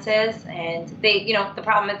nuances. And they, the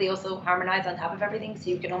problem is they also harmonize on top of everything, so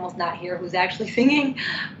you can almost not hear who's actually singing.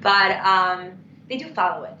 But they do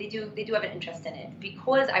follow it. They do have an interest in it.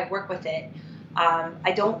 Because I work with it,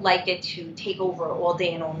 I don't like it to take over all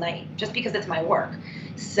day and all night, just because it's my work.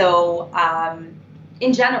 So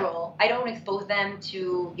in general, I don't expose them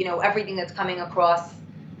to, everything that's coming across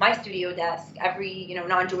my studio desk, every,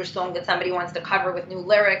 non-Jewish song that somebody wants to cover with new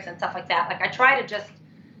lyrics and stuff like that. Like, I try to just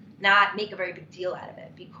not make a very big deal out of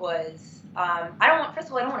it, because first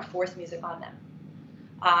of all, I don't want to force music on them.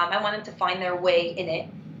 I want them to find their way in it,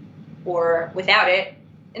 or without it,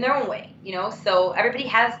 in their own way, So everybody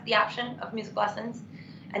has the option of music lessons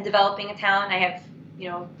and developing a talent. I have,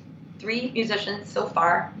 3 musicians so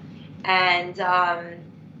far, and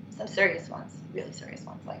some serious ones, really serious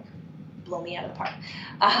ones, like blow me out of the park.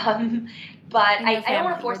 But I don't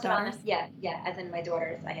want to force it on them. Yeah, as in my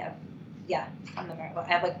daughters, I have, some of them are, I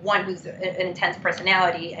have like one who's an intense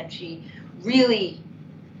personality, and she's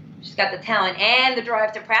got the talent and the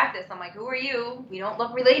drive to practice. I'm like, who are you? We don't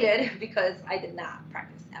look related, because I did not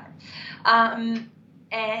practice ever.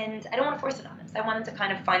 And I don't want to force it on them. So I want them to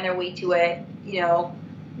kind of find their way to it,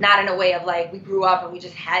 not in a way of like, we grew up and we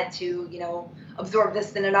just had to, absorb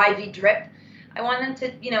this in an IV drip. I want them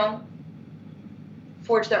to,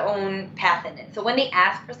 forge their own path in it. So when they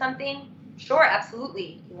ask for something, sure,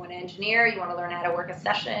 absolutely. You want to engineer, you want to learn how to work a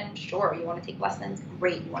session, sure. You want to take lessons,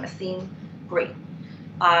 great. You want to sing, great.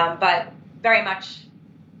 But very much,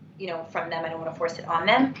 from them, I don't want to force it on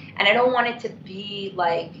them. And I don't want it to be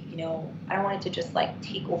like, I don't want it to just like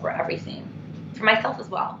take over everything. For myself as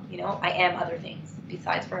well, I am other things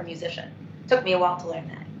besides for a musician. It took me a while to learn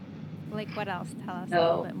that. Like what else? Tell us a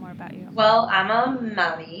little bit more about you. Well, I'm a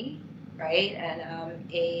mommy, right? And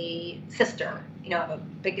a sister. I have a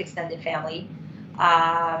big extended family.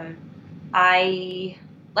 I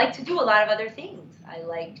like to do a lot of other things. I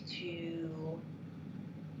like to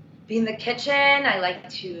be in the kitchen. I like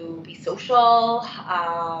to be social.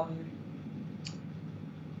 I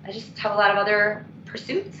just have a lot of other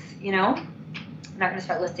pursuits, I'm not going to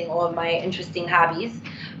start listing all of my interesting hobbies,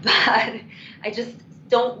 but I just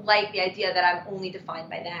don't like the idea that I'm only defined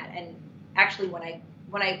by that. And actually, when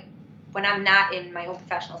I'm not in my own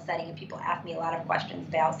professional setting and people ask me a lot of questions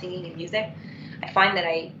about singing and music, I find that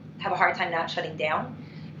I have a hard time not shutting down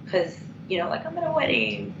because, like I'm at a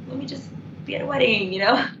wedding, let me just be at a wedding,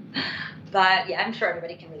 But yeah, I'm sure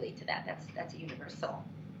everybody can relate to that. That's a universal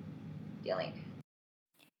feeling.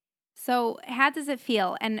 So how does it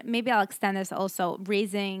feel? And maybe I'll extend this also,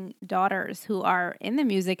 raising daughters who are in the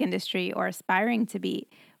music industry or aspiring to be.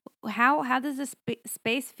 How does this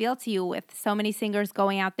space feel to you with so many singers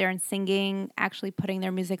going out there and singing, actually putting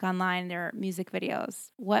their music online, their music videos?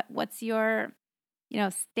 What's your,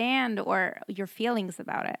 stand or your feelings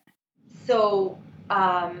about it? So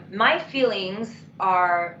my feelings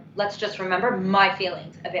are, let's just remember my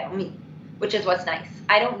feelings about me, which is what's nice.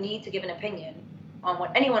 I don't need to give an opinion on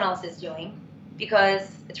what anyone else is doing because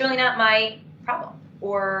it's really not my problem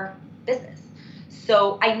or business.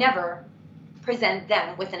 So I never present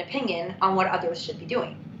them with an opinion on what others should be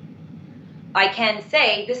doing. I can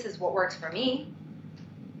say, this is what works for me,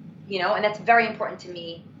 and that's very important to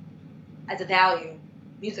me as a value,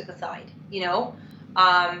 music aside,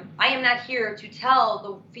 I am not here to tell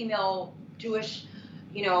the female Jewish,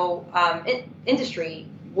 industry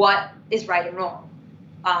what is right and wrong.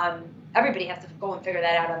 Everybody has to go and figure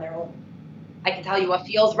that out on their own. I can tell you what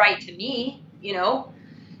feels right to me,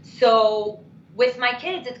 So with my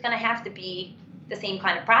kids, it's going to have to be the same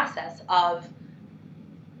kind of process of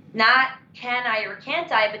not can I or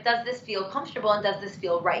can't I, but does this feel comfortable and does this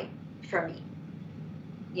feel right for me?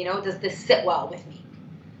 Does this sit well with me?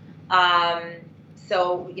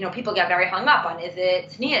 So, people get very hung up on, is it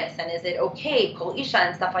tznius and is it okay, kol isha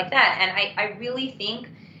and stuff like that. And I really think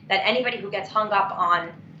that anybody who gets hung up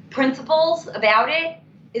on principles about it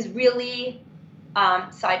is really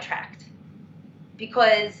sidetracked.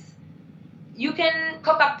 Because you can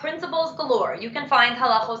cook up principles galore. You can find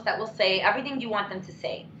halachos that will say everything you want them to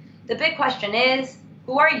say. The big question is,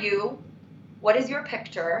 who are you? What is your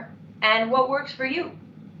picture? And what works for you?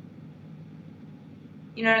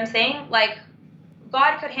 You know what I'm saying? Like,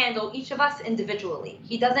 God could handle each of us individually.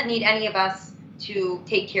 He doesn't need any of us to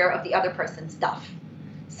take care of the other person's stuff.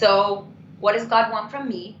 So what does God want from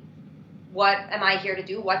me? What am I here to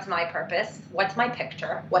do? What's my purpose? What's my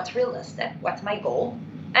picture? What's realistic? What's my goal?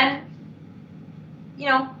 And,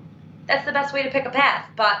 that's the best way to pick a path.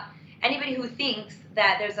 But anybody who thinks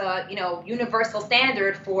that there's a, universal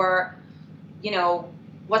standard for,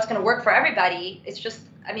 what's going to work for everybody, it's just,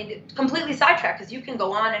 it's completely sidetracked because you can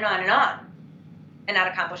go on and on and on and not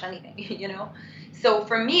accomplish anything, So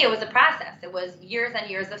for me, it was a process. It was years and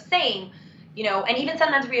years of saying, and even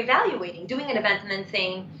sometimes reevaluating, doing an event and then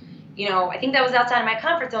saying, I think that was outside of my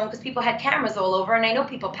comfort zone because people had cameras all over and I know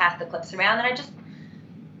people pass the clips around and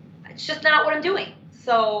it's just not what I'm doing.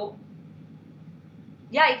 So,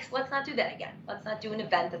 yikes, let's not do that again. Let's not do an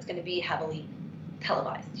event that's going to be heavily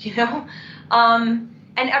televised, And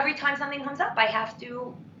every time something comes up, I have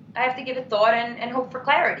to give it thought and hope for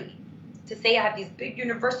clarity. To say I have these big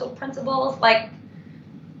universal principles, like,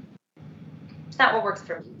 it's not what works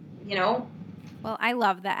for me, Well, I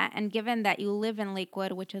love that. And given that you live in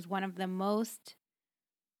Lakewood, which is one of the most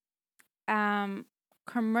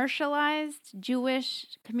commercialized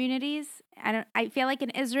Jewish communities, I feel like in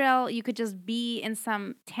Israel, you could just be in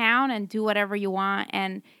some town and do whatever you want.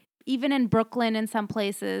 And even in Brooklyn, in some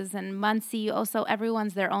places, and Muncie, also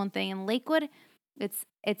everyone's their own thing. In Lakewood, it's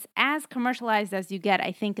as commercialized as you get,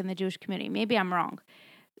 I think, in the Jewish community. Maybe I'm wrong.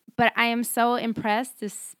 But I am so impressed to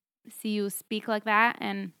see you speak like that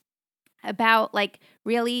and about like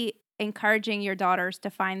really encouraging your daughters to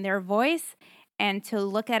find their voice and to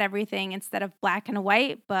look at everything instead of black and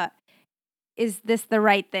white, but is this the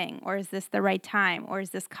right thing? Or is this the right time? Or is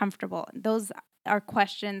this comfortable? Those are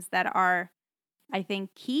questions that are, I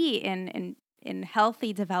think, key in in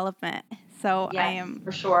healthy development. So I Yes, am,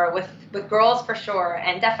 for sure. With girls, for sure,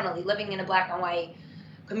 and definitely living in a black and white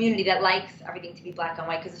community that likes everything to be black and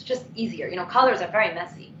white because it's just easier. Colors are very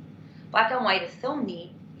messy. Black and white is so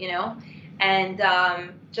neat, and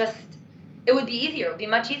just it would be easier. It would be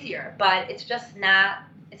much easier, but it's just not.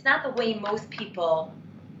 It's not the way most people,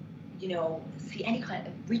 see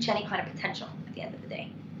reach any kind of potential at the end of the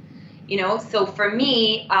day. So for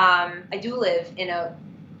me, I do live in a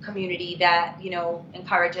community that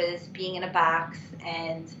encourages being in a box,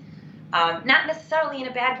 and not necessarily in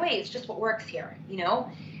a bad way. It's just what works here.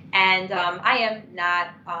 And I am not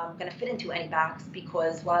going to fit into any box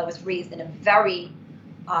because while I was raised in a very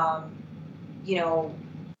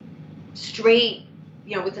straight,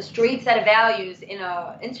 with a straight set of values in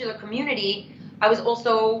a insular community, I was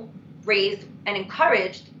also raised and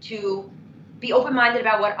encouraged to be open-minded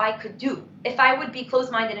about what I could do. If I would be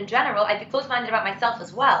closed-minded in general, I'd be closed-minded about myself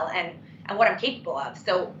as well, and what I'm capable of.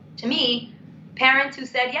 So to me, parents who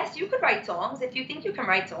said, yes, you could write songs. If you think you can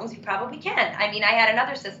write songs, you probably can. I mean, I had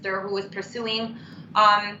another sister who was pursuing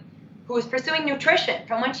nutrition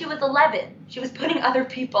from when she was 11. She was putting other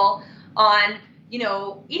people on,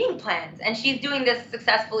 eating plans, and she's doing this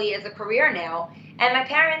successfully as a career now. And my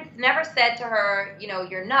parents never said to her,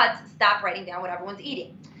 you're nuts, stop writing down what everyone's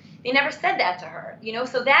eating. They never said that to her,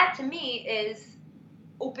 so that to me is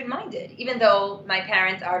open-minded, even though my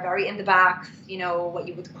parents are very in the box, what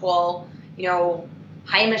you would call,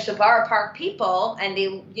 Hamish Shabara Park people, and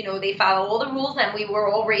they follow all the rules, and we were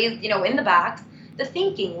all raised, in the box. The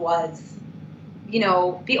thinking was,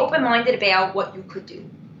 be open-minded about what you could do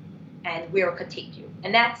and where it could take you.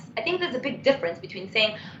 And I think there's a big difference between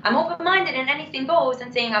saying I'm open-minded and anything goes,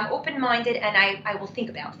 and saying I'm open-minded and I will think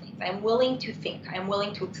about things. I'm willing to think. I'm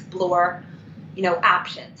willing to explore,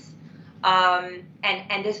 options.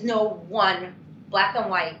 And there's no one black and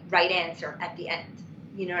white right answer at the end.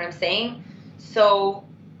 You know what I'm saying? So,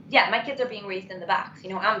 yeah, my kids are being raised in the box.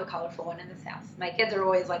 I'm the colorful one in this house. My kids are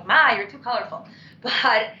always like, Ma, you're too colorful.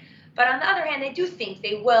 But on the other hand, they do think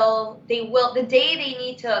they will, the day they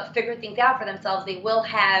need to figure things out for themselves, they will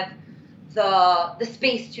have the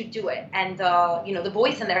space to do it. And the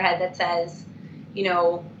voice in their head that says,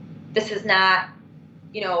 this is not,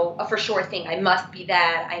 a for sure thing. I must be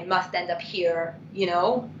that. I must end up here,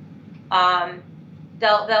 they'll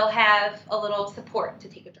have a little support to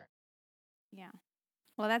take a journey. yeah.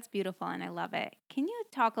 Well, that's beautiful, and I love it. Can you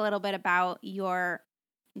talk a little bit about your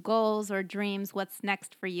goals or dreams? What's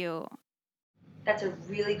next for you? That's a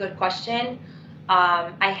really good question.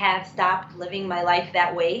 I have stopped living my life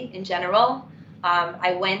that way in general.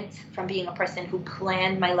 I went from being a person who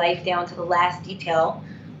planned my life down to the last detail.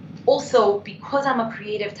 Also, because I'm a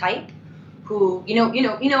creative type, who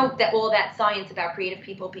that all that science about creative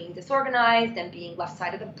people being disorganized and being left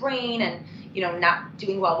side of the brain, and not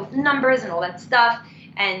doing well with numbers and all that stuff,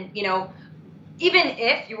 and even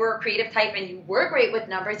if you were a creative type and you were great with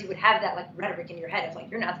numbers, you would have that like rhetoric in your head of like,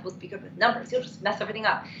 you're not supposed to be good with numbers. You'll just mess everything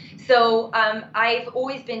up. So I've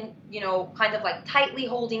always been, kind of like tightly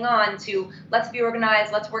holding on to let's be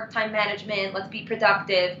organized, let's work time management, let's be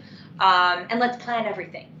productive, and let's plan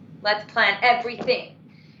everything. Let's plan everything.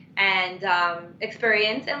 And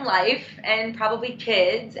experience in life and probably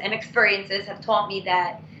kids and experiences have taught me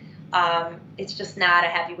that it's just not a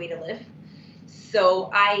happy way to live. So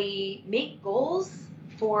I make goals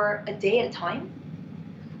for a day at a time,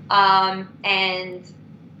 and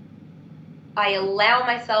I allow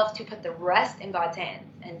myself to put the rest in God's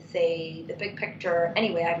hands and say the big picture,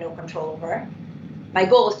 anyway, I have no control over. My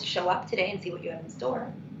goal is to show up today and see what you have in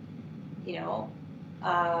store.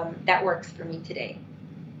 That works for me today.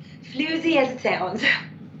 Floozy as it sounds.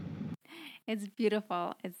 It's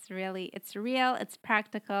beautiful. It's real, it's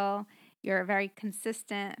practical. You're very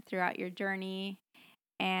consistent throughout your journey.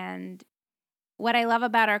 And what I love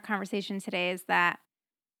about our conversation today is that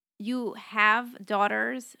you have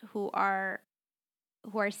daughters who are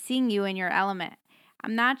seeing you in your element.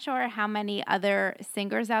 I'm not sure how many other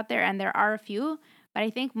singers out there, and there are a few, but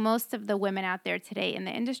I think most of the women out there today in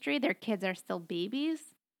the industry, their kids are still babies.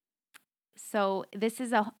 So this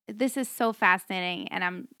is so fascinating,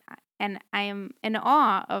 and I am in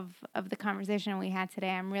awe of the conversation we had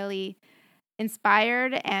today. I'm really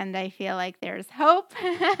inspired, and I feel like there's hope.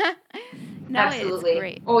 No, Absolutely. It's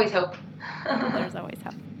great. Always hope. There's always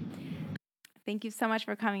hope. Thank you so much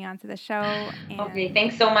for coming on to the show. Okay,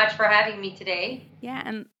 thanks so much for having me today. Yeah,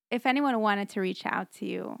 and if anyone wanted to reach out to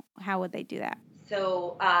you, how would they do that?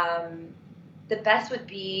 So the best would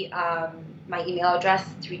be my email address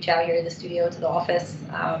to reach out here to the studio, to the office.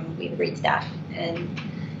 We have a great staff, and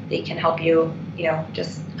they can help you,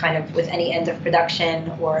 just kind of with any end of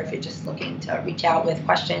production, or if you're just looking to reach out with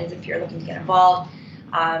questions, if you're looking to get involved.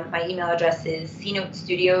 My email address is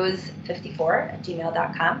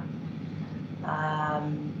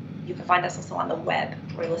cnotestudios54@gmail.com. You can find us also on the web.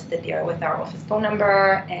 We're listed there with our office phone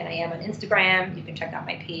number, and I am on Instagram. You can check out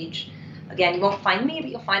my page. Again, you won't find me,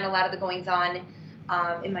 but you'll find a lot of the goings on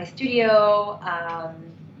in my studio,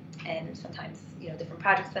 and sometimes different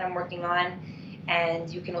projects that I'm working on. And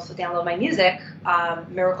you can also download my music,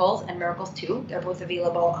 Miracles and Miracles 2. They're both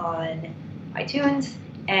available on iTunes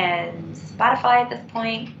and Spotify at this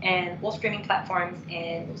point, and all streaming platforms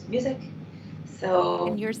and music. So,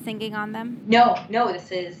 and you're singing on them? No,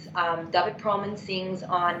 this is Dovid Pearlman sings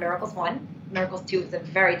on Miracles 1. Miracles 2 is a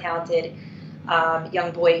very talented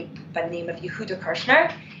young boy by the name of Yehuda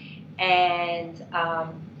Kirshner, and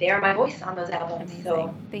they are my voice on those albums. Amazing.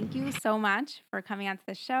 So thank you so much for coming on to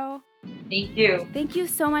the show. Thank you. Thank you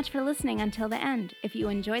so much for listening until the end. If you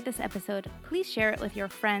enjoyed this episode, please share it with your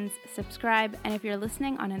friends, subscribe, and if you're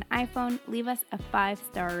listening on an iPhone, leave us a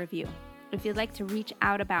 5-star review. If you'd like to reach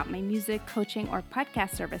out about my music, coaching, or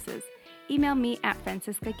podcast services, email me at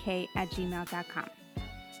franciscak@gmail.com.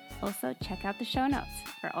 Also, check out the show notes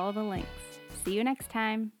for all the links. See you next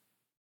time.